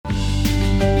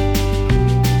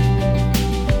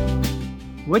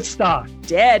Woodstock,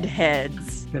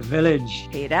 Deadheads, The Village,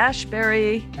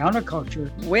 Haight-Ashbury,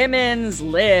 Counterculture, Women's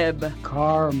Lib,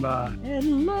 Karma,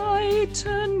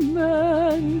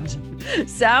 Enlightenment.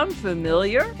 Sound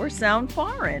familiar or sound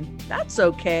foreign? That's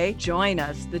okay. Join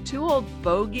us, the two old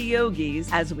bogey yogis,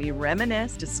 as we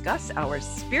reminisce, discuss our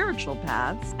spiritual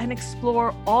paths, and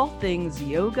explore all things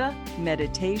yoga,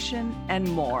 meditation, and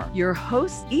more. Your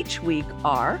hosts each week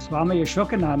are Swami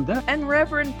Ashokananda, and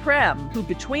Reverend Prem, who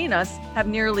between us have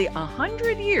nearly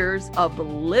 100 years of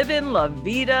living La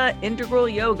Vida integral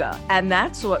yoga. And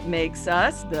that's what makes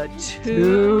us the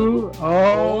two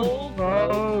old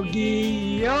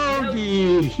bogey yogis.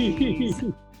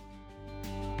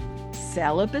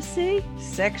 Celibacy,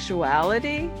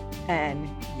 sexuality, and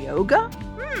yoga?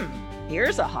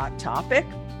 Here's a hot topic.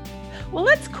 Well,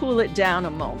 let's cool it down a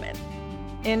moment.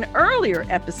 In earlier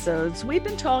episodes, we've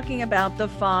been talking about the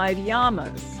 5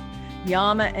 yamas.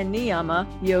 Yama and niyama,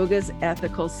 yoga's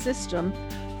ethical system,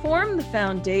 form the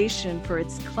foundation for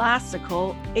its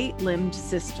classical 8-limbed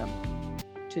system.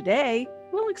 Today,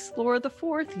 we'll explore the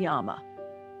 4th yama,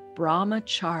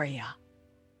 brahmacharya.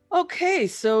 Okay,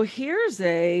 so here's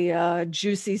a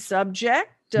juicy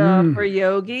subject for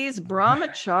yogis,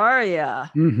 brahmacharya.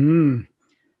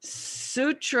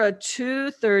 Sutra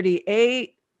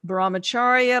 238,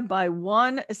 brahmacharya, by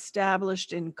one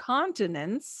established in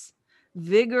continence,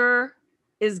 vigor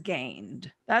is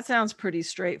gained. That sounds pretty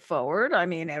straightforward. I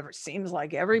mean, it seems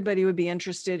like everybody would be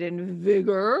interested in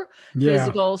vigor,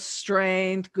 physical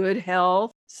strength, good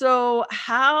health. So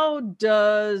how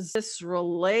does this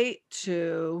relate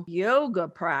to yoga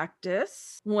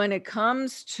practice when it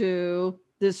comes to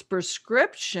this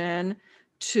prescription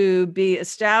to be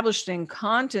established in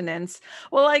continence?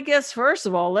 Well, I guess, first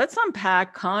of all, let's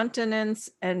unpack continence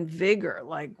and vigor.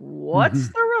 Like, what's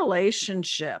the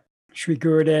relationship? Sri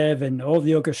Gurudev and all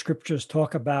the yoga scriptures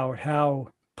talk about how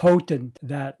potent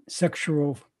that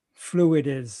sexual fluid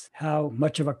is, how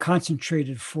much of a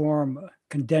concentrated form,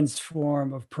 condensed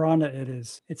form of prana it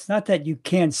is. It's not that you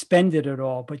can't spend it at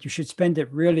all, but you should spend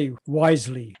it really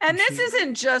wisely. And this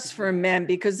isn't just for men,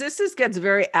 because this gets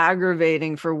very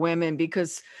aggravating for women,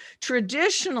 because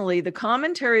traditionally the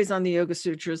commentaries on the Yoga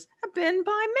Sutras have been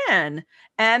by men,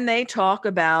 and they talk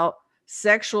about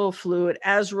sexual fluid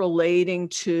as relating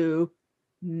to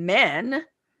men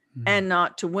and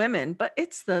not to women, but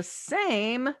it's the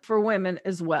same for women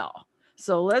as well.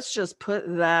 So let's just put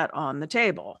that on the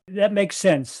table. That makes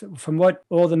sense. From what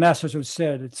all the masters have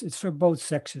said, it's for both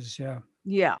sexes,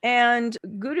 Yeah. And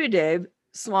Gurudev,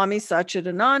 Swami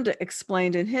Satchidananda,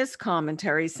 explained in his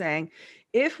commentary saying,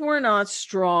 if we're not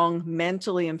strong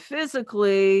mentally and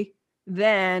physically,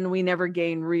 then we never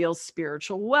gain real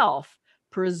spiritual wealth.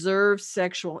 Preserved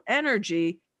sexual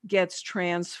energy gets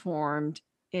transformed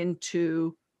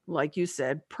into, like you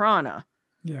said, prana.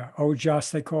 Yeah,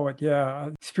 ojas, they call it.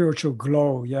 Spiritual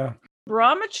glow.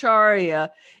 Brahmacharya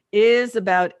is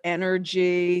about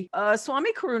energy.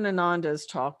 Swami Karunananda has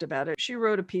talked about it. She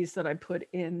wrote a piece that I put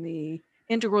in the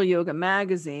Integral Yoga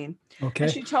magazine. Okay.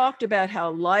 And she talked about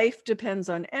how life depends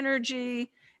on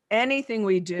energy. Anything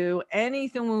we do,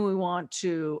 anything we want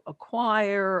to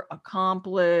acquire,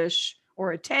 accomplish,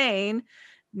 or attain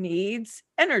needs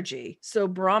energy. So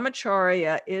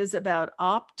brahmacharya is about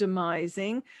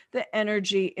optimizing the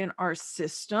energy in our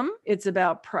system. It's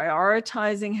about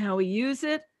prioritizing how we use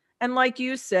it. And like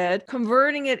you said,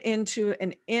 converting it into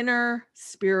an inner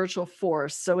spiritual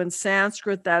force. So in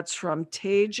Sanskrit, that's from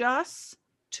tejas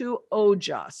to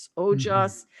ojas.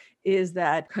 Ojas is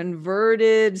that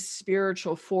converted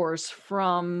spiritual force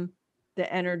from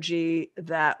the energy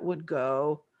that would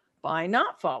go by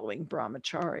not following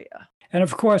brahmacharya. And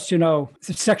of course, the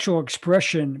sexual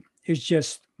expression is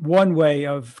just one way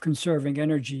of conserving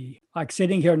energy. Like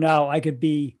sitting here now, I could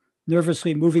be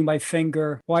nervously moving my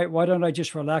finger. Why don't I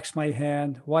just relax my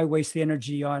hand? Why waste the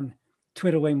energy on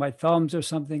twiddling my thumbs or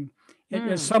something?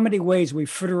 There's so many ways we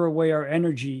fritter away our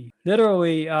energy.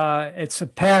 Literally, it's a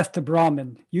path to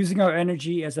Brahman, using our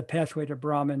energy as a pathway to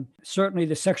Brahman. Certainly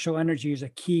the sexual energy is a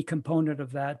key component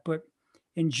of that, but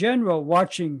in general,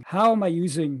 watching how am I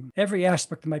using every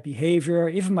aspect of my behavior,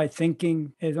 even my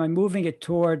thinking, am I moving it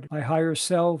toward my higher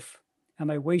self?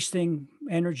 Am I wasting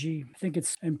energy? I think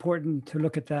it's important to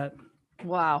look at that.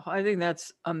 Wow, I think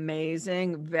that's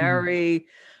amazing. Very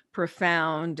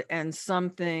profound, and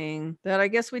something that I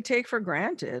guess we take for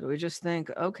granted. We just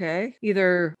think, okay,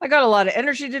 either I got a lot of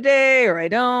energy today or I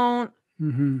don't.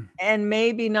 And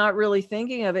maybe not really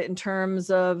thinking of it in terms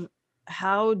of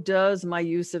how does my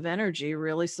use of energy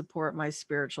really support my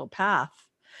spiritual path?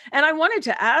 And I wanted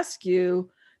to ask you,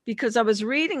 because I was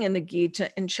reading in the Gita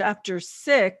in chapter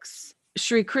 6,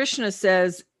 Sri Krishna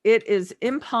says, it is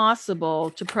impossible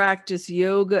to practice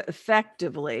yoga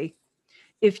effectively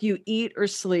if you eat or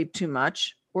sleep too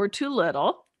much or too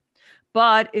little.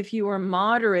 But if you are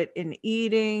moderate in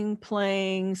eating,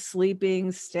 playing,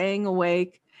 sleeping, staying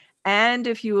awake, and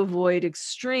if you avoid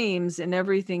extremes in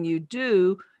everything you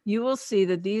do, you will see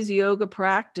that these yoga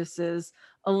practices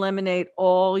eliminate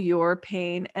all your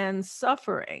pain and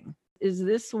suffering. Is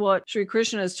this what Sri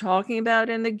Krishna is talking about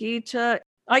in the Gita?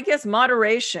 I guess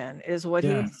moderation is what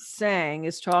Yeah. he's saying,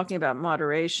 is talking about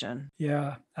moderation.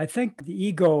 Yeah, I think the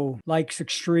ego likes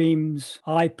extremes,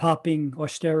 eye-popping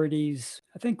austerities.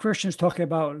 I think Christians talking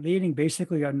about leading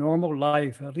basically a normal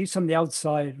life. At least from the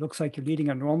outside, it looks like you're leading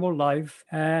a normal life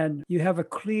and you have a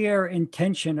clear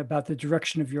intention about the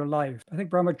direction of your life. I think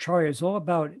brahmacharya is all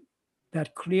about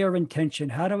that clear intention.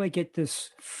 How do I get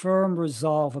this firm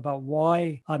resolve about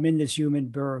why I'm in this human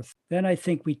birth? Then I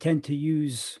think we tend to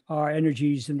use our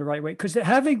energies in the right way. Because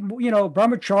having,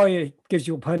 brahmacharya gives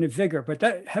you a plenty of vigor, but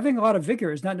that having a lot of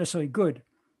vigor is not necessarily good.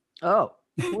 Oh,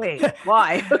 wait,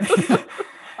 why?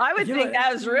 I would think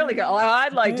that was really good.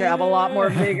 I'd like to have a lot more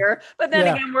vigor, but then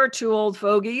again, we're two old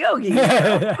fogey yogis.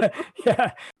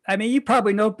 Yeah. I mean, you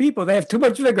probably know people, they have too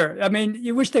much vigor. I mean,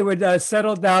 you wish they would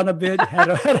settle down a bit, had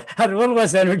a little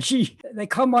less energy. They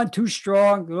come on too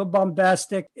strong, a little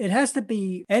bombastic. It has to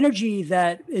be energy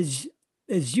that is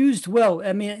used well.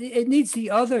 I mean, it needs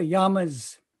the other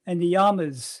yamas and the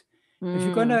yamas.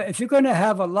 If you're gonna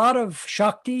have a lot of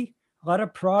shakti, a lot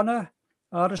of prana,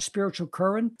 a lot of spiritual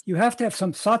current, you have to have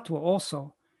some sattva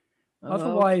also.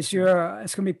 Otherwise,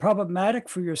 it's going to be problematic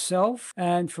for yourself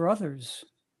and for others.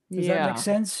 Does that make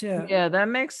sense? Yeah. Yeah, that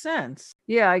makes sense.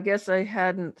 Yeah, I guess I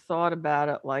hadn't thought about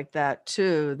it like that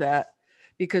too, that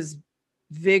because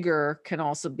vigor can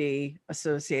also be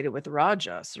associated with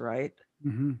rajas, right?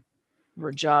 Mm-hmm.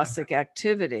 Rajasic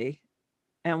activity.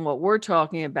 And what we're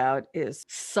talking about is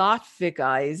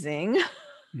sattvikizing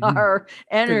our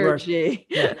energy.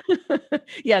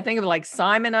 Yeah, think of like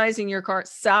Simonizing your car,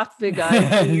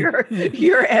 sattvikizing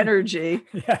your energy.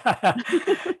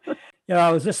 Yeah,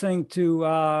 I was listening to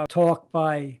a talk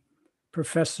by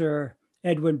Professor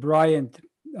Edwin Bryant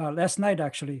last night,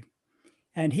 actually.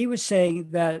 And he was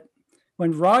saying that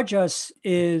when Rajas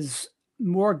is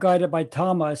more guided by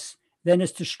tamas, then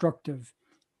it's destructive.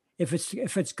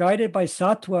 If it's guided by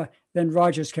sattva, then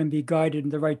Rajas can be guided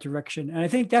in the right direction. And I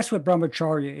think that's what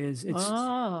brahmacharya is.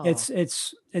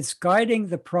 It's guiding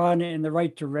the prana in the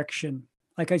right direction.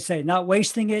 Like I say, not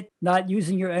wasting it, not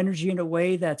using your energy in a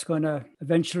way that's going to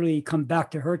eventually come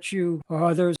back to hurt you or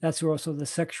others. That's where also the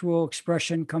sexual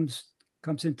expression comes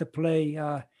into play.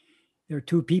 There are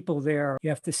two people there. You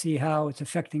have to see how it's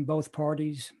affecting both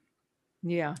parties.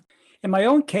 Yeah. In my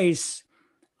own case,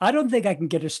 I don't think I can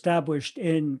get established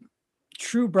in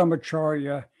true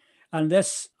brahmacharya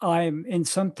unless I'm in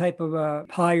some type of a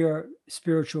higher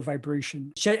spiritual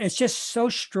vibration. It's just so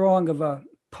strong of a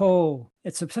pull.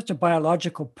 It's such a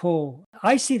biological pull.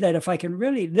 I see that if I can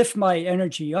really lift my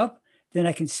energy up, then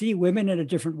I can see women in a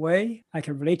different way. I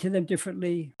can relate to them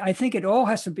differently. I think it all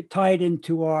has to be tied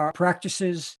into our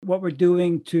practices, what we're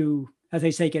doing to, as I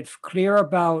say, get clear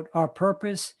about our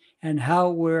purpose and how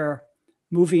we're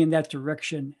moving in that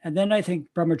direction. And then I think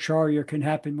brahmacharya can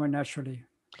happen more naturally.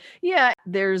 Yeah,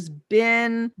 there's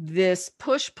been this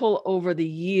push-pull over the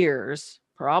years,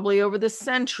 probably over the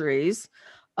centuries,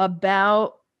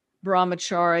 about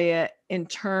brahmacharya in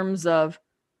terms of,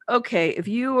 okay, if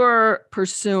you are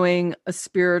pursuing a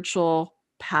spiritual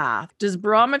path, does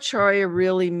brahmacharya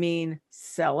really mean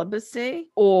celibacy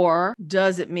or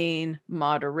does it mean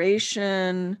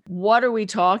moderation? What are we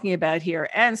talking about here?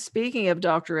 And speaking of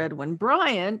Dr. Edwin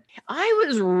Bryant, I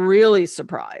was really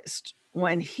surprised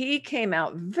when he came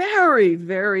out very,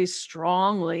 very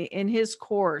strongly in his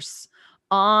course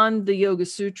on the Yoga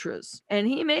Sutras. And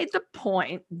he made the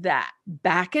point that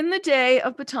back in the day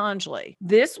of Patanjali,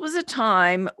 this was a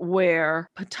time where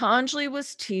Patanjali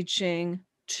was teaching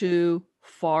to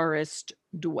forest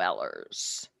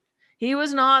dwellers. He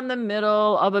was not in the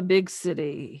middle of a big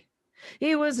city.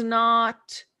 He was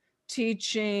not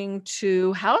teaching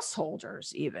to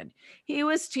householders even. He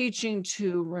was teaching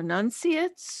to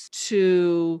renunciates,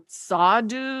 to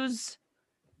sadhus,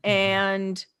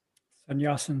 and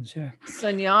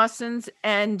sannyasins.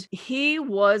 And he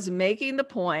was making the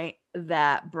point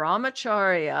that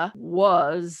brahmacharya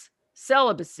was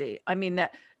celibacy. I mean,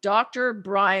 that Dr.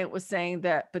 Bryant was saying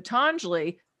that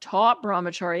Patanjali taught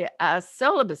brahmacharya as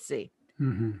celibacy,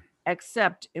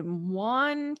 except in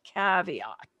one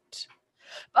caveat.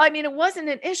 I mean, it wasn't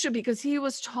an issue because he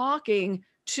was talking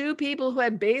to people who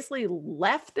had basically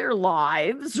left their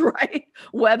lives, right?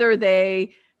 Whether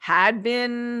they had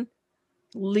been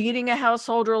leading a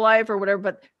householder life or whatever,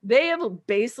 but they have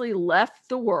basically left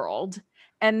the world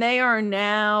and they are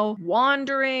now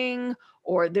wandering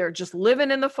or they're just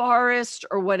living in the forest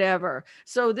or whatever.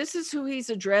 So this is who he's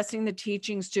addressing the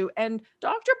teachings to. And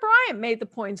Dr. Bryant made the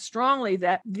point strongly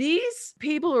that these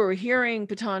people who are hearing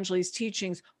Patanjali's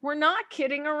teachings were not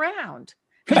kidding around.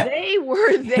 They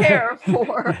were there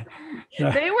for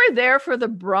the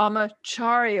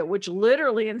brahmacharya, which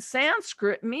literally in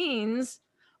Sanskrit means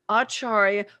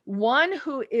acharya, one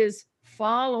who is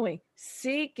following,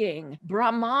 seeking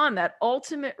Brahman, that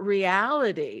ultimate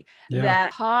reality,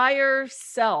 that higher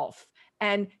self,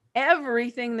 and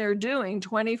everything they're doing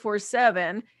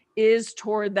 24/7 is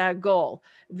toward that goal.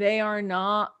 They are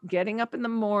not getting up in the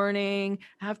morning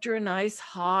after a nice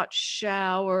hot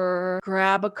shower,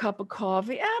 grab a cup of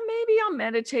coffee, maybe I'll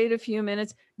meditate a few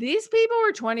minutes. These people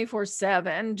are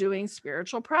 24/7 doing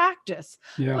spiritual practice.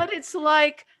 But it's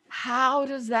like, how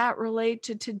does that relate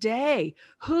to today?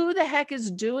 Who the heck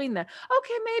is doing that?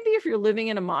 Okay, maybe if you're living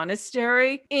in a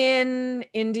monastery in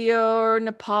India or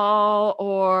Nepal,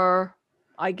 or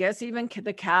I guess even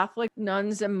the Catholic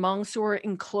nuns and monks who are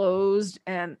enclosed,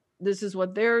 and this is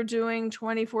what they're doing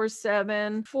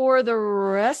 24/7. For the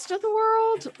rest of the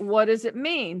world, what does it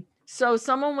mean? So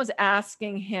someone was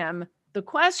asking him the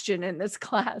question in this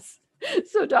class.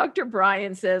 So Dr.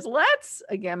 Bryant says,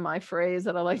 again, my phrase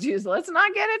that I like to use, let's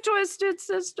not get it twisted,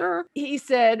 sister. He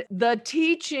said, the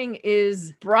teaching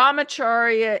is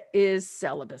brahmacharya is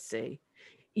celibacy.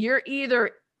 You're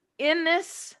either in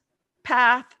this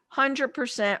path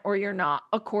 100% or you're not,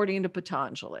 according to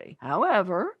Patanjali.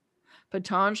 However,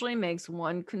 Patanjali makes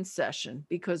one concession,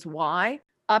 because why?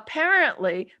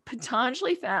 Apparently,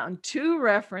 Patanjali found 2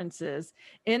 references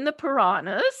in the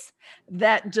Puranas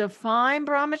that define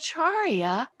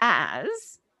brahmacharya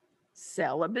as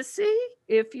celibacy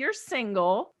if you're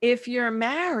single, if you're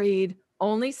married,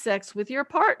 only sex with your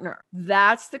partner.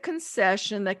 That's the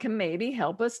concession that can maybe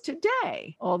help us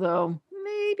today, although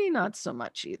maybe not so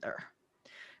much either.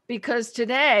 Because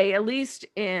today, at least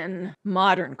in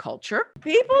modern culture,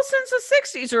 people since the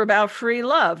 60s are about free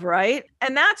love, right?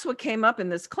 And that's what came up in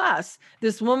this class.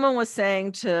 This woman was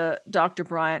saying to Dr.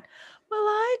 Bryant, well,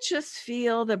 I just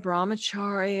feel that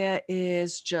brahmacharya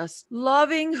is just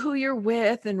loving who you're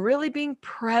with and really being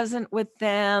present with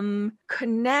them,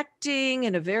 connecting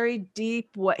in a very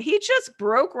deep way. He just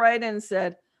broke right in and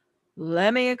said,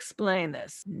 let me explain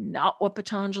this. Not what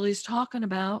Patanjali's talking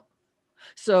about.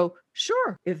 So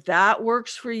sure, if that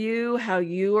works for you, how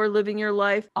you are living your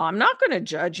life, I'm not going to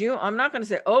judge you. I'm not going to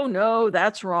say, oh no,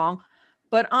 that's wrong.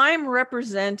 But I'm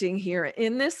representing here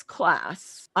in this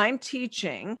class, I'm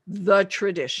teaching the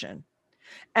tradition.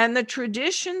 And the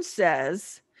tradition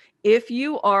says, if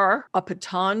you are a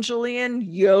Patanjalian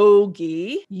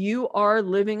yogi, you are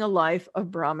living a life of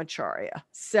brahmacharya,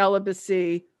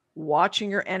 celibacy,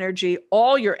 watching your energy.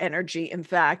 All your energy, in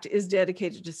fact, is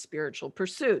dedicated to spiritual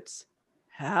pursuits.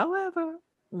 However,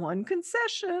 one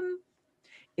concession,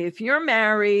 if you're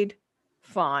married,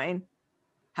 fine,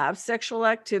 have sexual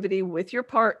activity with your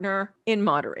partner in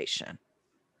moderation.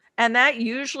 And that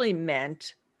usually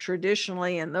meant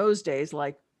traditionally in those days,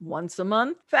 like once a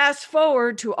month. Fast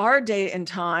forward to our day and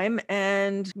time,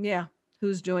 and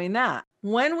who's doing that?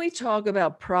 When we talk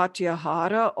about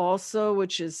pratyahara also,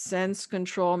 which is sense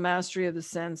control, mastery of the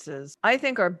senses, I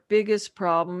think our biggest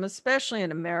problem, especially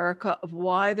in America, of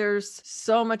why there's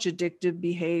so much addictive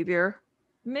behavior,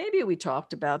 maybe we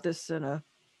talked about this in a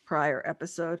prior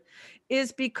episode,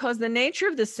 is because the nature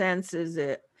of the senses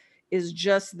is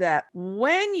just that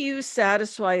when you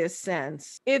satisfy a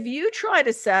sense, if you try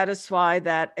to satisfy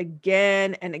that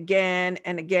again and again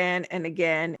and again and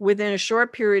again within a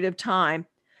short period of time,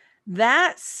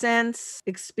 that sense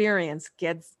experience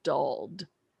gets dulled.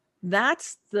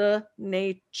 That's the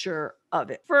nature of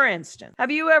it. For instance,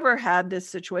 have you ever had this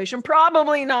situation?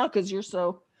 Probably not, because you're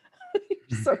so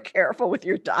careful with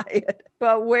your diet.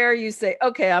 But where you say,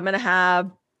 okay, I'm going to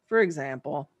have, for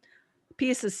example, a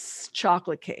piece of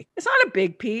chocolate cake. It's not a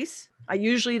big piece. I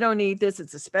usually don't eat this.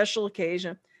 It's a special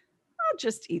occasion. I'll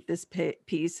just eat this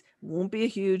piece. Won't be a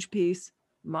huge piece.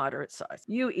 Moderate size.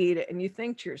 You eat it and you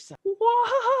think to yourself,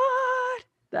 what?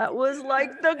 That was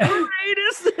like the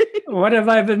greatest thing. What have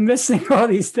I been missing all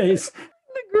these days?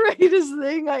 The greatest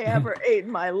thing I ever ate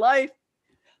in my life.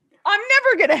 I'm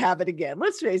never going to have it again.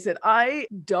 Let's face it. I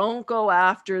don't go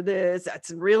after this. That's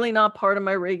really not part of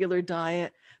my regular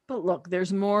diet. But look,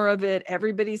 there's more of it.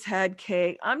 Everybody's had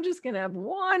cake. I'm just going to have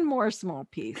one more small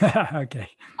piece. Okay.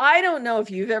 I don't know if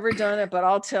you've ever done it, but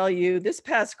I'll tell you, this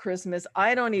past Christmas,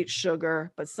 I don't eat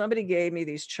sugar, but somebody gave me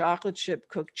these chocolate chip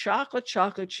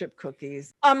chip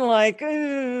cookies. I'm like,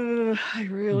 "Ugh, I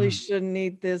really Mm. shouldn't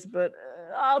eat this, but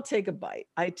I'll take a bite."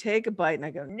 I take a bite and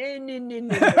I go, no, no, no,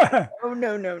 no, no. Oh,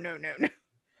 no, no, no, no, no.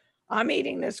 I'm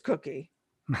eating this cookie.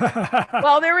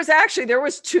 Well, there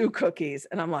was two cookies,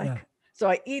 and I'm Yeah. like, so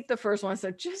I eat the first one.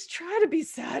 So just try to be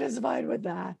satisfied with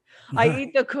that. I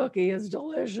eat the cookie, it's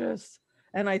delicious.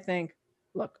 And I think,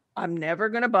 look, I'm never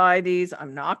gonna buy these.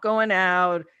 I'm not going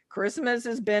out. Christmas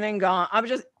has been and gone. I'm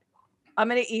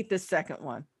gonna eat the second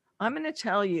one. I'm gonna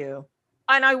tell you,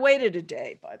 and I waited a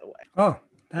day, by the way. Oh,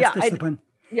 that's Yeah, discipline.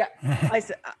 yeah. I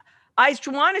said, I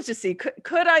wanted to see,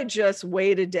 could I just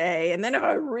wait a day? And then if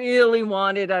I really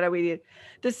wanted it, I would eat it.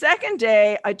 The second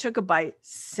day I took a bite,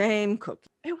 same cookie.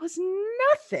 It was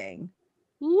nothing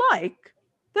like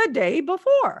the day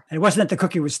before. It wasn't that the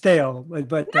cookie was stale,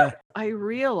 but I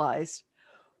realized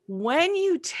when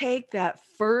you take that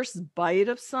first bite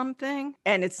of something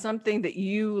and it's something that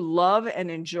you love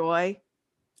and enjoy,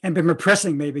 and been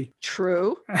repressing maybe.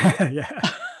 true, Yeah.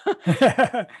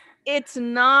 it's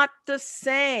not the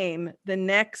same the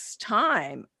next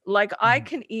time. Like I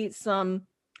can eat some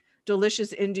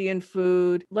delicious Indian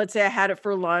food. Let's say I had it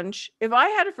for lunch. If I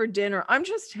had it for dinner, I'm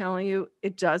just telling you,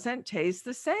 it doesn't taste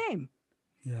the same.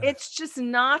 Yeah. It's just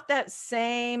not that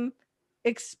same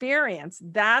experience.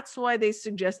 That's why they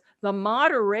suggest the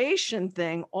moderation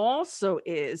thing also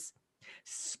is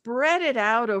spread it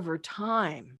out over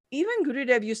time. Even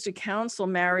Gurudev used to counsel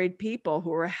married people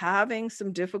who were having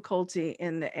some difficulty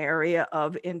in the area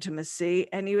of intimacy.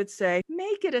 And he would say,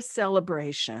 make it a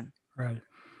celebration. Right.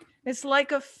 It's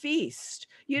like a feast.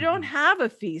 You don't have a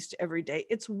feast every day.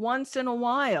 It's once in a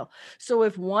while. So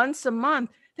if once a month,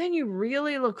 then you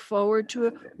really look forward to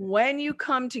it. When you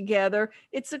come together,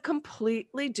 it's a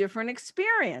completely different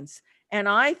experience. And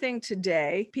I think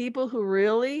today, people who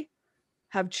really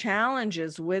have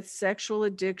challenges with sexual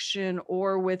addiction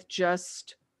or with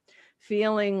just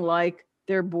feeling like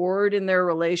they're bored in their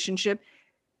relationship,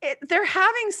 they're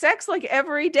having sex like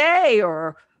every day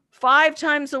or 5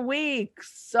 times a week,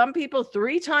 some people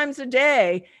 3 times a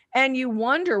day. And you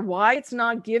wonder why it's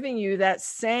not giving you that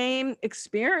same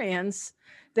experience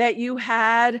that you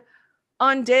had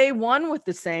on day one with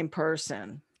the same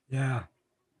person. Yeah.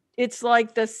 It's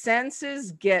like the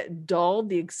senses get dulled.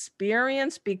 The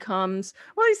experience becomes,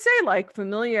 well, they say like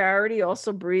familiarity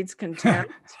also breeds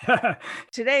contempt.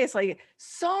 Today, it's like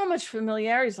so much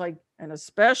familiarity. It's like, and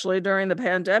especially during the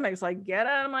pandemic, it's like, get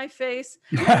out of my face.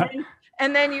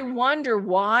 And then you wonder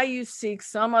why you seek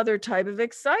some other type of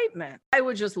excitement. I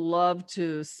would just love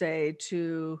to say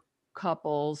to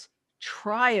couples,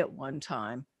 try it one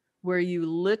time where you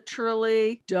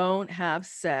literally don't have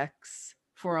sex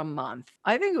for a month.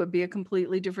 I think it would be a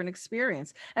completely different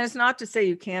experience. And it's not to say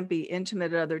you can't be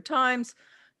intimate at other times,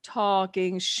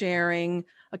 talking, sharing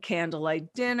a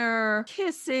candlelight dinner,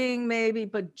 kissing maybe,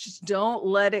 but just don't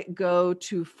let it go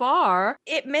too far.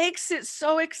 It makes it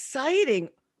so exciting,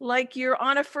 like you're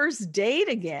on a first date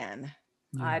again.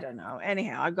 Yeah. I don't know.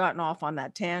 Anyhow, I've gotten off on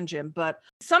that tangent, but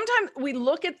sometimes we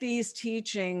look at these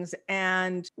teachings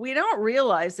and we don't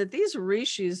realize that these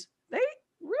rishis, they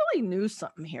really knew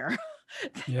something here.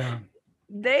 Yeah.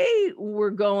 They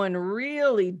were going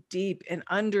really deep in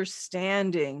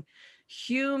understanding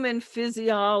human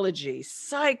physiology,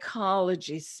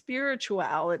 psychology,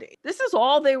 spirituality. This is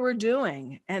all they were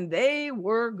doing, and they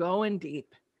were going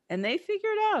deep, and they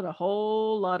figured out a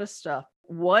whole lot of stuff.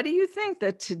 What do you think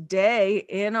that today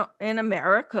in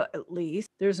America, at least,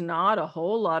 there's not a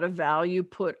whole lot of value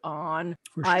put on,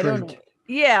 I don't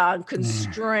know,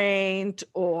 constraint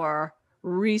or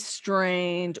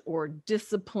restraint or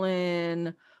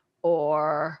discipline,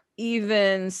 or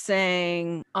even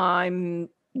saying, I'm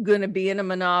going to be in a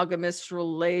monogamous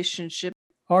relationship.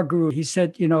 Our guru, he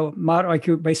said, like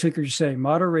you basically saying,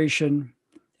 moderation,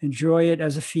 enjoy it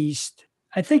as a feast.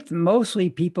 I think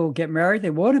mostly people get married, they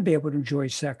want to be able to enjoy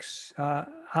sex.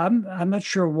 I'm not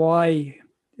sure why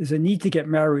there's a need to get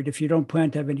married if you don't plan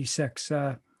to have any sex.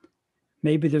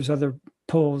 Maybe there's other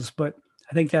pulls, but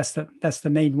I think that's the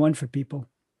main one for people.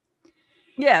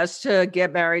 Yes, to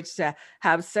get married, to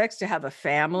have sex, to have a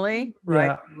family,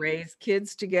 right? Yeah. Raise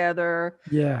kids together.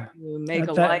 Yeah. Make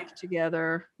a life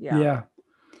together. Yeah.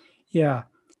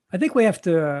 I think we have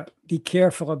to be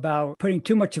careful about putting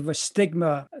too much of a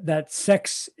stigma that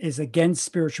sex is against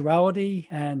spirituality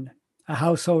and a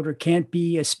householder can't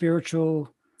be as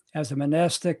spiritual as a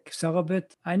monastic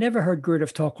celibate. I never heard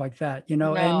Gurdjieff talk like that,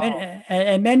 No.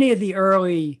 and many of the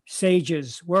early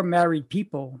sages were married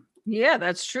people. Yeah,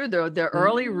 that's true, though. The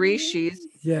early rishis.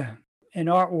 Yeah. In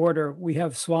our order, we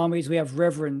have swamis, we have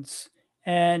reverends,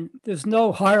 and there's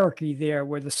no hierarchy there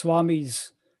where the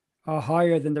swamis are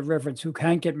higher than the reverends who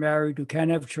can't get married, who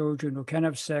can't have children, who can't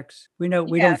have sex. We don't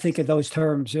think Yes. of those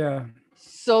terms. Yeah.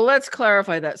 So let's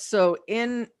clarify that. So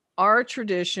in our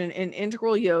tradition, in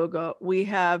integral yoga, we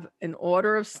have an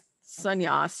order of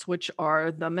sannyas, which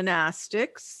are the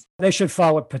monastics. They should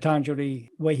follow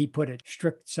Patanjali, way he put it,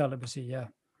 strict celibacy. Yeah.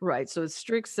 Right. So it's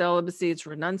strict celibacy, it's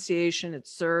renunciation,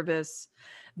 it's service.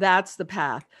 That's the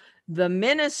path. The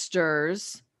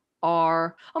ministers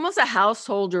are almost a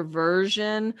householder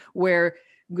version where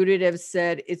Gurudev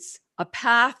said it's a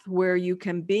path where you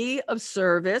can be of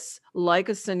service like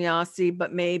a sannyasi,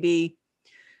 but maybe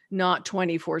not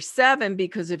 24/7,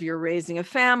 because if you're raising a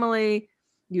family,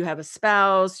 you have a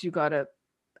spouse, you got to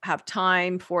have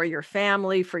time for your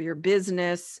family, for your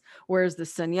business. Whereas the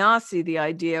sannyasi, the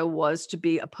idea was to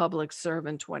be a public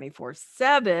servant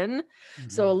 24/7.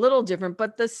 So a little different,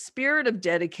 but the spirit of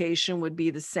dedication would be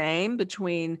the same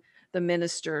between the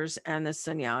ministers and the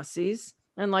sannyasis.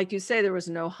 And like you say, there was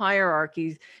no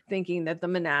hierarchy, thinking that the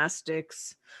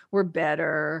monastics were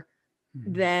better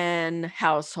than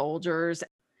householders.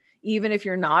 Even if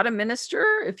you're not a minister,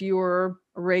 if you're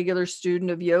a regular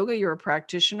student of yoga, you're a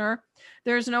practitioner,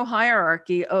 there's no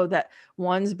hierarchy. Oh, that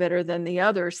one's better than the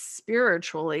other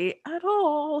spiritually at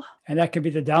all. And that could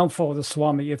be the downfall of the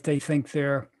Swami if they think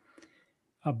they're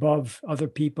above other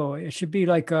people. It should be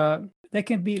like they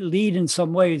can be lead in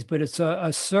some ways, but it's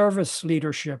a service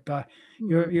leadership.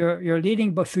 You're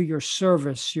leading, but through your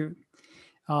service.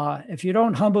 If you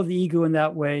don't humble the ego in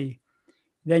that way,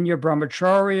 then your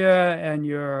brahmacharya and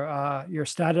your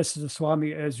status as a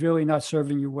Swami is really not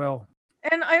serving you well.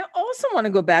 And I also want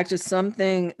to go back to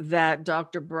something that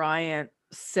Dr. Bryant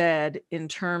said in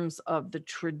terms of the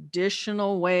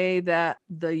traditional way that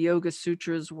the Yoga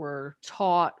Sutras were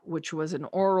taught, which was an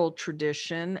oral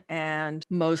tradition, and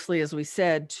mostly, as we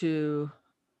said, to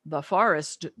the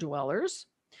forest dwellers,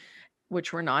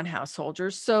 which were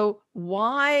non-householders. So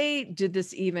why did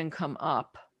this even come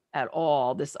up at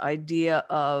all, this idea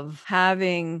of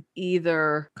having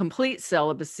either complete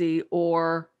celibacy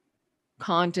or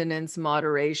continence,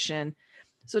 moderation?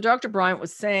 So Dr. Bryant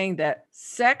was saying that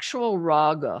sexual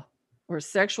raga, or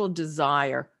sexual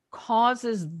desire,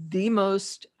 causes the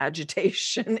most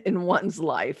agitation in one's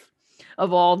life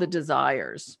of all the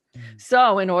desires.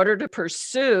 So in order to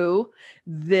pursue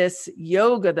this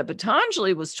yoga that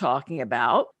Patanjali was talking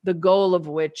about, the goal of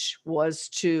which was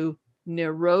to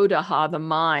nirodha the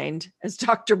mind, as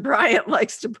Dr. Bryant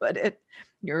likes to put it,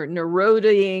 you're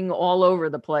nirodhaing all over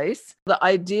the place. The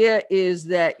idea is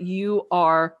that you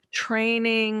are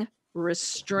training,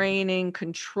 restraining,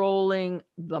 controlling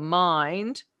the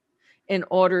mind in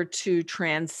order to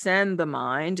transcend the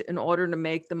mind, in order to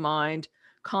make the mind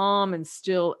calm and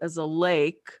still as a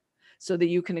lake so that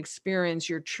you can experience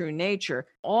your true nature.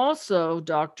 Also,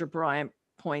 Dr. Bryant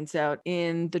points out,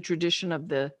 in the tradition of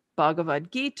the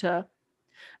Bhagavad Gita,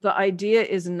 the idea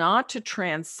is not to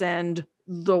transcend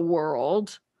the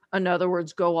world, in other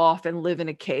words, go off and live in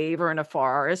a cave or in a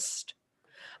forest,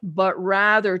 but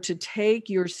rather to take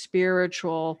your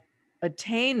spiritual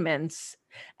attainments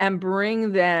and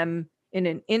bring them in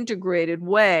an integrated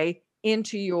way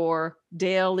into your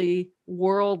daily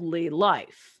worldly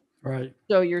life. Right.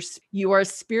 So you are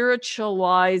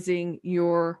spiritualizing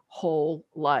your whole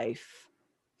life.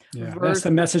 Yeah, that's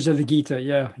the message of the Gita.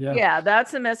 Yeah. Yeah,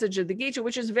 that's the message of the Gita,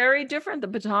 which is very different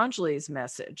than Patanjali's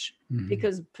message,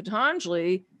 because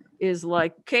Patanjali is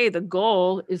like, okay, the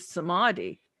goal is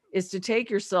samadhi, is to take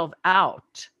yourself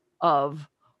out of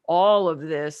all of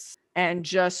this and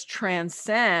just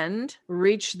transcend,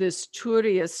 reach this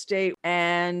turiya state,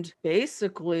 and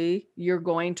basically you're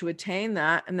going to attain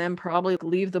that and then probably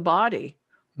leave the body.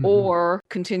 Or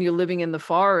continue living in the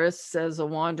forests as a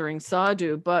wandering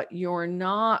sadhu, but you're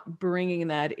not bringing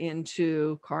that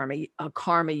into a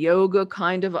karma yoga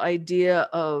kind of idea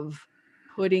of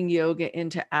putting yoga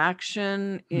into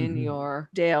action in your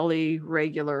daily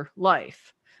regular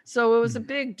life. So it was a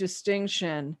big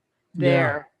distinction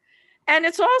there. And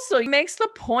it's also, it makes the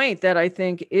point that I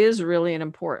think is really an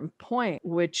important point,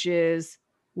 which is,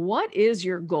 what is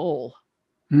your goal?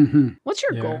 What's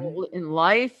your goal in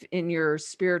life, in your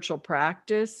spiritual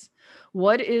practice?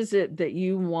 What is it that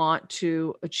you want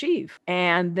to achieve?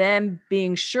 And then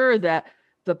being sure that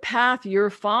the path you're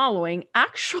following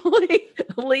actually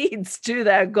leads to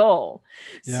that goal.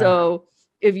 So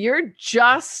if you're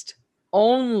just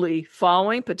only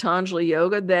following Patanjali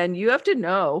Yoga, then you have to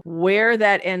know where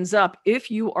that ends up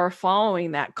if you are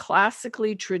following that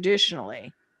classically,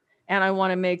 traditionally. And I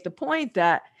want to make the point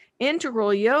that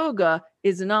integral yoga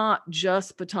is not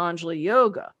just Patanjali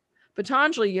Yoga.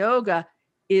 Patanjali Yoga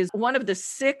is one of the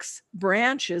 6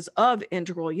 branches of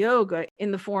integral yoga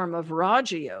in the form of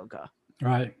Raja Yoga.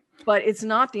 Right. But it's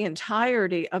not the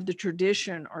entirety of the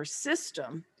tradition or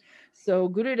system. So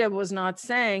Gurudev was not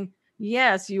saying,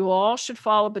 yes, you all should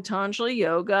follow Patanjali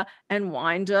Yoga and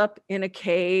wind up in a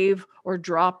cave or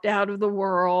dropped out of the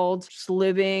world, just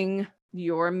living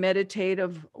your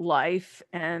meditative life,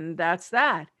 and that's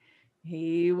that.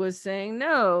 He was saying,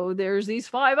 no, there's these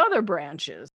 5 other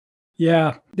branches.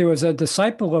 Yeah, there was a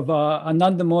disciple of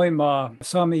Anandamoy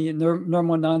Swami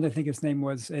Nirmananda, I think his name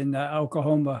was, in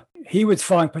Oklahoma. He was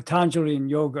following Patanjali in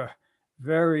yoga,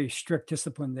 very strict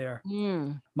discipline there.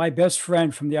 My best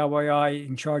friend from the LYI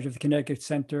in charge of the Connecticut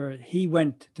Center, he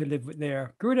went to live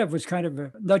there. Gurudev was kind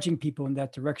of nudging people in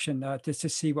that direction just to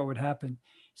see what would happen.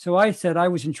 So I said I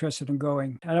was interested in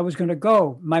going, and I was going to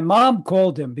go. My mom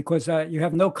called him because you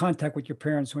have no contact with your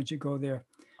parents once you go there.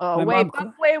 Oh,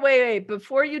 wait.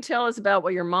 Before you tell us about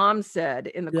what your mom said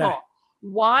in the call,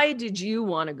 why did you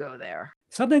want to go there?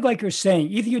 Something like you're saying,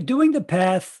 either you're doing the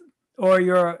path or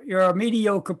you're a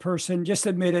mediocre person. Just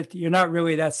admit it. You're not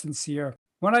really that sincere.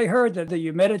 When I heard that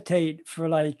you meditate for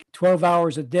like 12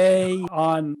 hours a day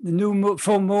on the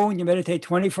full moon, you meditate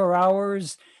 24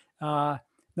 hours,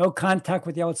 no contact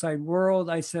with the outside world,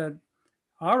 I said,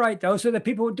 all right, those are the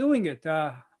people who are doing it.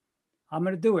 I'm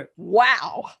going to do it.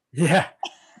 Wow. Yeah.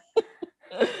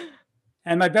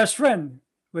 And my best friend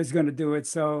was going to do it.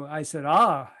 So I said,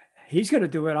 he's going to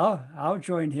do it. I'll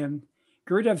join him.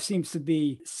 Gurudev seems to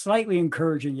be slightly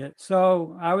encouraging it.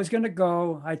 So I was going to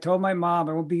go. I told my mom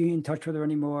I won't be in touch with her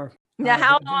anymore. Now,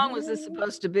 how long was this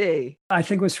supposed to be? I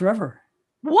think it was forever.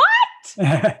 What?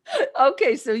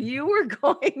 Okay, so you were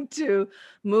going to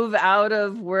move out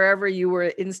of wherever you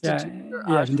were instituted.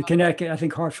 Yeah, in the Connecticut, I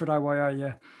think Hartford, IYI,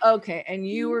 yeah. Okay, and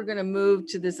you were going to move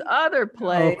to this other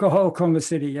place. Oklahoma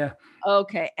City, yeah.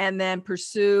 Okay, and then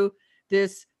pursue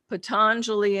this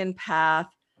Patanjalian path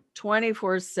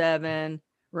 24/7,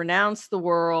 renounce the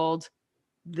world.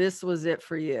 This was it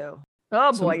for you.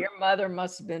 Oh boy, your mother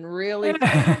must have been really.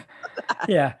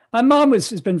 Yeah, my mom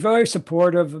has been very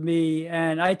supportive of me,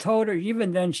 and I told her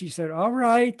even then. She said, "All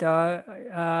right,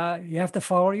 you have to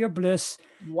follow your bliss."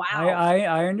 Wow,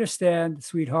 I understand,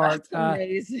 sweetheart. That's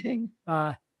amazing.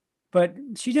 But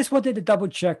she just wanted to double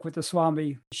check with the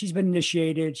Swami. She's been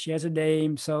initiated. She has a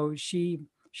name, so she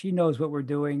knows what we're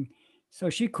doing. So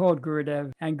she called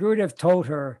Gurudev, and Gurudev told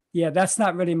her, yeah, that's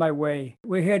not really my way.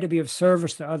 We're here to be of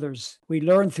service to others. We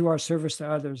learn through our service to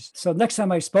others. So next time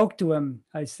I spoke to him,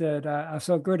 I said, I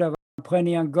saw Gurudev, I'm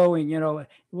planning on going. You know,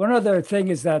 one other thing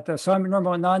is that Swami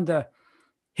Nirmananda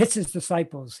hits his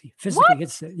disciples. He physically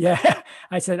hits it. Yeah.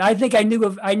 I said, I think I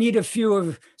need a few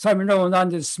of Swami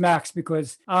Nirmananda's smacks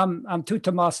because I'm too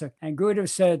tamasic. And Gurudev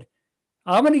said,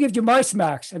 I'm going to give you my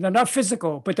smacks, and they're not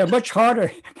physical, but they're much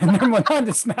harder than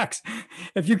Nirmananda smacks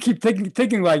if you keep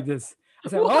thinking like this. I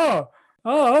said, oh,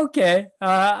 okay.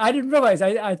 I didn't realize.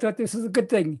 I thought this was a good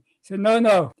thing. He said,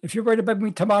 no. If you're worried about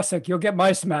me tamasic, you'll get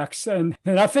my smacks, and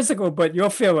they're not physical, but you'll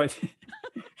feel it.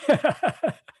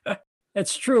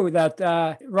 It's true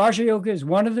that Raja Yoga is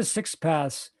one of the 6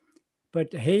 paths,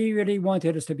 but he really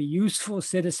wanted us to be useful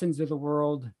citizens of the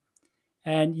world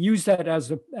and use that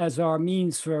as our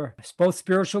means for both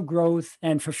spiritual growth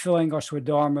and fulfilling our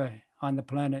Swadharma on the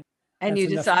planet. And you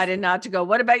decided not to go.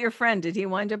 What about your friend? Did he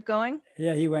wind up going?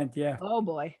 Yeah, he went, yeah. Oh,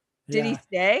 boy. Did he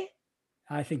stay?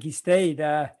 I think he stayed.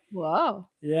 Whoa.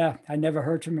 Yeah, I never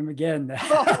heard from him again.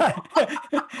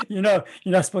 You're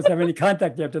not supposed to have any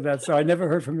contact after that, so I never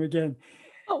heard from him again.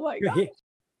 Oh, my God.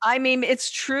 I mean, it's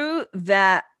true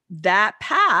that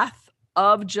path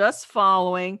of just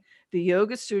following the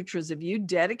Yoga Sutras, if you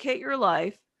dedicate your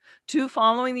life to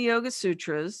following the Yoga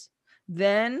Sutras,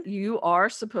 then you are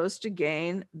supposed to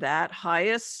gain that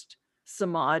highest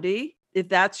samadhi. If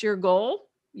that's your goal,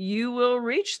 you will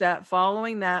reach that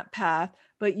following that path,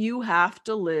 but you have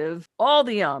to live all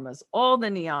the yamas, all the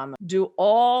niyamas, do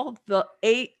all the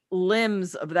 8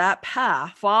 limbs of that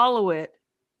path, follow it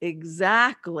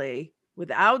exactly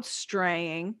without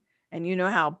straying. And you know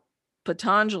how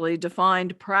Patanjali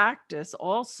defined practice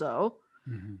also.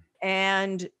 Mm-hmm.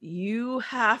 And you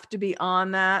have to be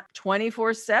on that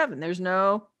 24/7. There's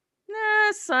no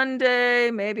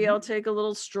Sunday, maybe I'll take a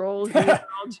little stroll here.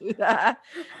 I'll do that.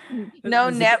 No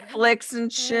Netflix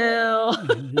and chill.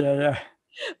 Yeah.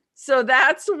 So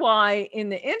that's why in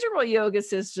the integral yoga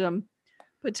system,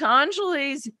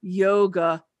 Patanjali's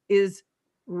yoga is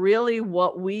really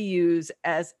what we use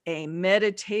as a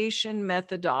meditation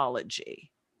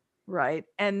methodology, right?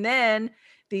 And then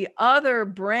the other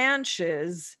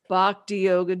branches, Bhakti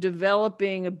Yoga,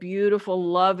 developing a beautiful,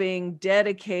 loving,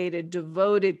 dedicated,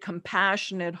 devoted,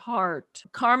 compassionate heart.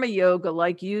 Karma Yoga,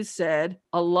 like you said,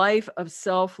 a life of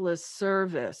selfless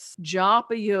service.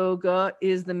 Japa Yoga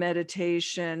is the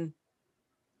meditation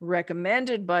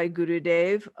recommended by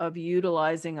Gurudev of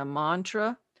utilizing a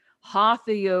mantra.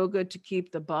 Hatha Yoga to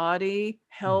keep the body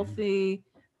healthy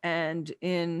and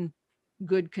in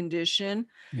good condition.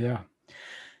 Yeah.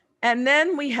 And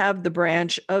then we have the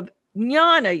branch of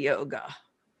Jnana Yoga,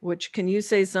 which, can you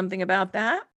say something about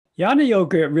that? Jnana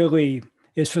Yoga really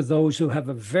is for those who have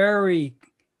a very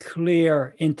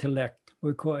clear intellect,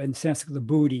 we call it in Sanskrit the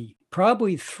buddhi.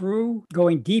 Probably through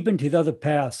going deep into the other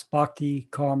paths, bhakti,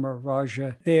 karma,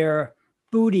 raja, their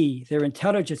buddhi, their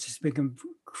intelligence has become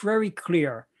very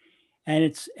clear. And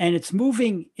it's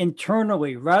moving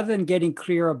internally rather than getting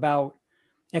clear about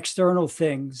external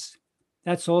things.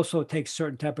 That's also takes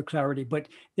certain type of clarity, but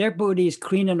their buddhi is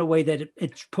clean in a way that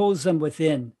it pulls them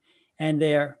within, and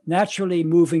they're naturally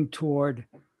moving toward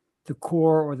the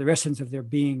core or the essence of their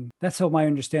being. That's how my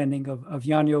understanding of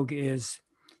Jnana Yoga is.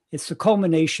 It's the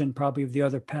culmination probably of the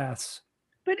other paths.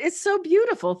 But it's so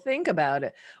beautiful. Think about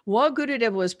it. What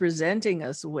Gurudev was presenting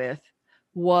us with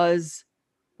was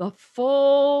the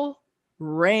full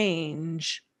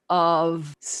range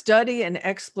of study and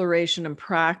exploration and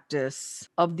practice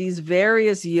of these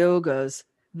various yogas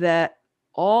that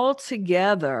all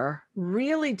together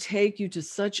really take you to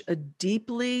such a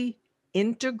deeply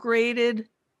integrated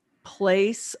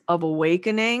place of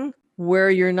awakening, where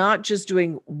you're not just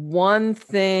doing one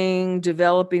thing,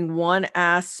 developing one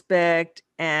aspect,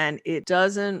 and it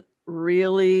doesn't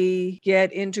really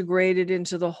get integrated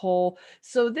into the whole.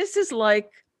 So this is like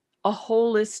a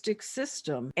holistic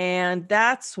system. And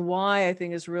that's why I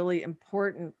think it's really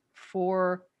important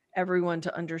for everyone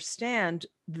to understand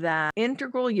that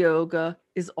integral yoga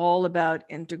is all about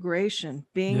integration,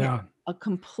 being a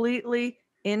completely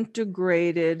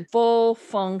integrated, full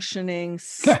functioning,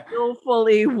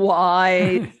 skillfully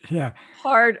wide,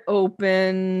 heart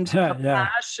opened,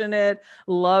 compassionate,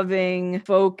 loving,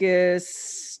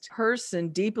 focused person,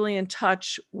 deeply in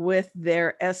touch with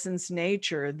their essence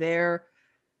nature, their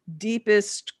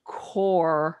deepest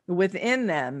core within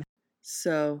them.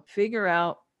 So figure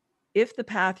out if the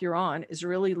path you're on is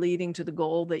really leading to the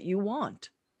goal that you want.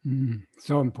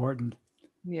 So important.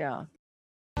 Yeah.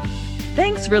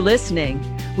 Thanks for listening.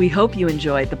 We hope you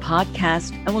enjoyed the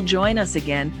podcast and will join us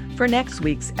again for next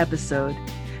week's episode.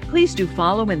 Please do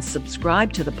follow and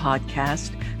subscribe to the podcast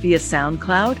via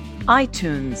SoundCloud,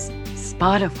 iTunes,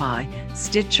 Spotify,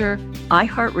 Stitcher,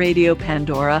 iHeartRadio,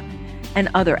 Pandora, and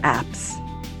other apps.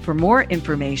 For more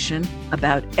information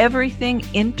about everything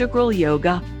Integral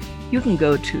Yoga, you can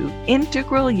go to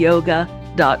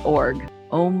integralyoga.org.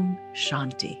 Om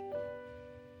Shanti.